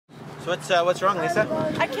So what's wrong, Lisa?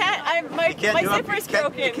 I can't. My zipper is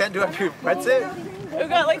broken. You can't do up your wetsuit? We've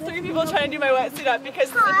got like 3 people trying to do my wetsuit up because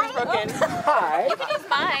the zipper's broken. Hi. You can use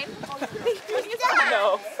mine.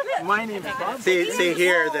 No. My name's Bob. See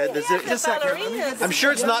here, the zip. Just a second. I'm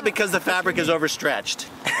sure it's not because the fabric is overstretched.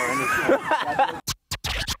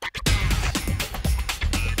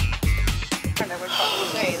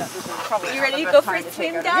 You ready to go for a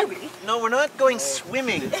swim, Dad? No, we're not going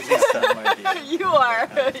swimming. You are.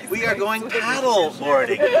 We are going paddle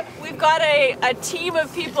boarding. We've got a team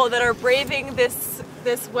of people that are braving this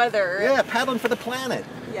weather. Yeah, paddling for the planet.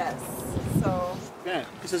 Yes. So. Yeah.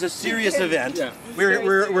 This is a serious event. Yeah.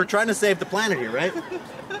 We're trying to save the planet here, right?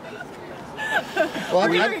 Well,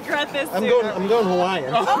 we regret this. I'm going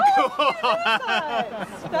Hawaiian. Oh,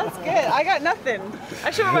 that's good. I got nothing.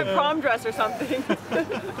 I should wear my prom dress or something.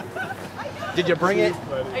 Did you bring it?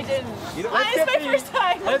 I didn't. It's my first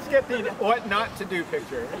time. Let's get the what not to do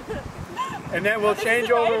picture, and then we'll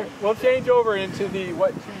change over. We'll change over into the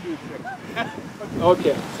what to do picture.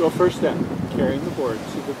 Okay. So first step, carrying the board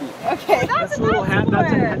to the beach. Okay. That's a little hand.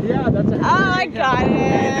 That's a hand. Yeah, that's a hand. Oh, I got it.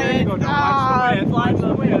 There you go. Now watch the wind. Watch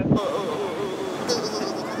the wind.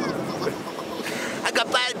 I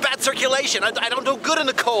got bad circulation. I don't do good in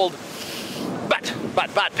the cold.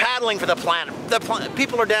 But paddling for the planet.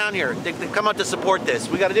 People are down here. They come out to support this.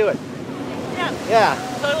 We got to do it. Yeah. Yeah.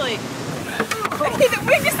 Totally. Okay, the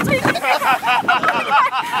wind is taking.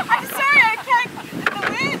 I'm sorry, I can't. The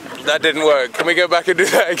wind. That didn't work. Can we go back and do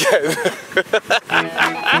that again?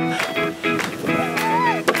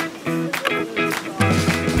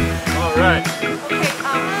 All right.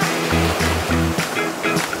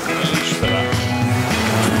 Leash for that.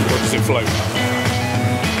 Or does it float?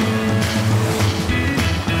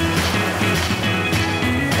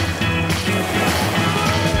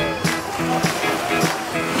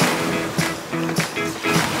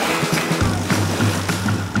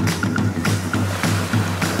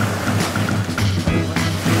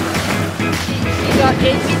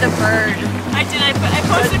 Gave me the bird. I did. I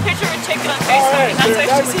posted a picture of a chicken on Facebook, and that's why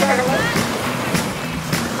she's here.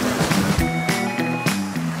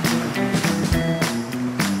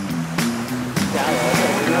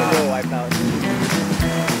 We'll wipe out.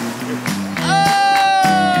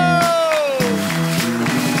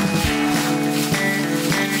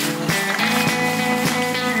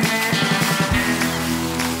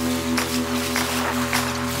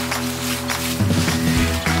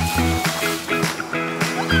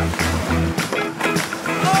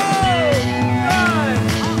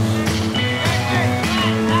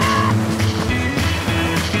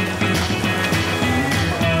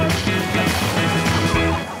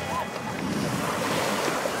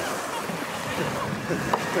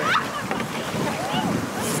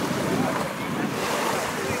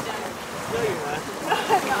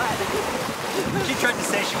 She tried to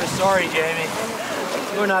say she was sorry, Jamie.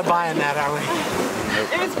 We're not buying that, are we?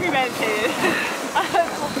 It was premeditated.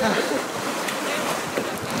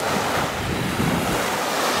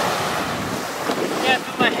 Can't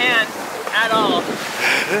put my hand at all,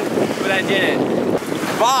 but I did it.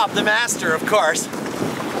 Bob, the master, of course,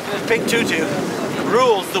 in Pink Tutu,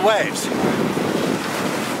 rules the waves.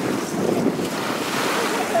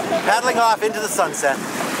 Paddling off into the sunset.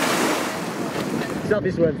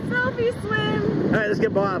 Selfie swim. Selfie swim. All right, let's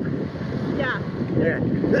get Bob. Yeah. Here.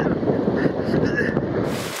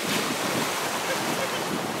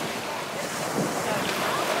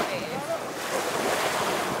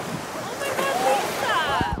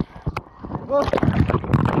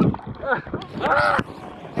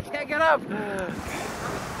 I can't get up.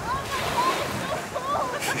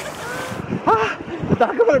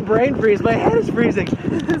 Talk about a brain freeze. My head is freezing.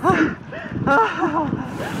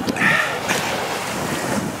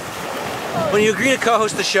 When you agree to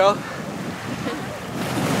co-host the show,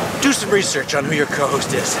 do some research on who your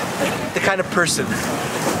co-host is. The kind of person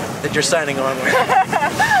that you're signing on with. Do you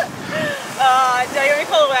want me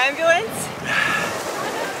to call an ambulance?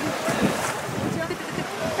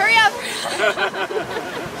 Hurry up!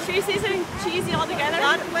 Should we say something cheesy all together?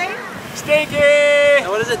 Stinky! Now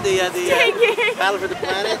what is it? The Stinky! Paddle for the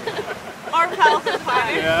Planet? Or Paddle for the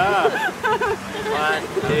Planet. Yeah. 1,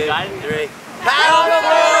 2, 3. Paddle for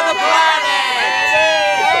the Planet!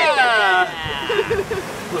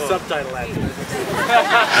 We'll subtitle that.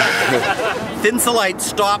 Thinsulite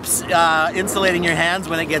stops insulating your hands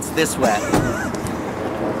when it gets this wet.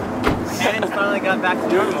 And finally got back to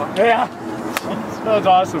normal. Yeah. That was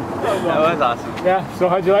awesome. That was awesome. Yeah, so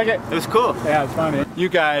how'd you like it? It was cool. Yeah, it's funny. You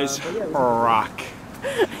guys rock.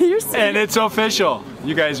 You're serious. And it's official.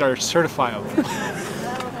 You guys are certifiable.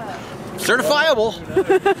 Certifiable.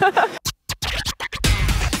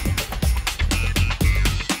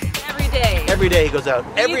 every day he goes out.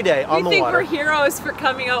 Every day on the We water. think we're heroes for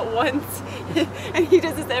coming out once, and he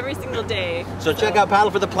does this every single day. So check out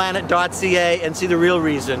paddlefortheplanet.ca and see the real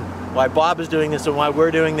reason why Bob is doing this and why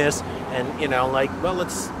we're doing this. And, you know, like, well,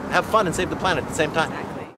 let's have fun and save the planet at the same time.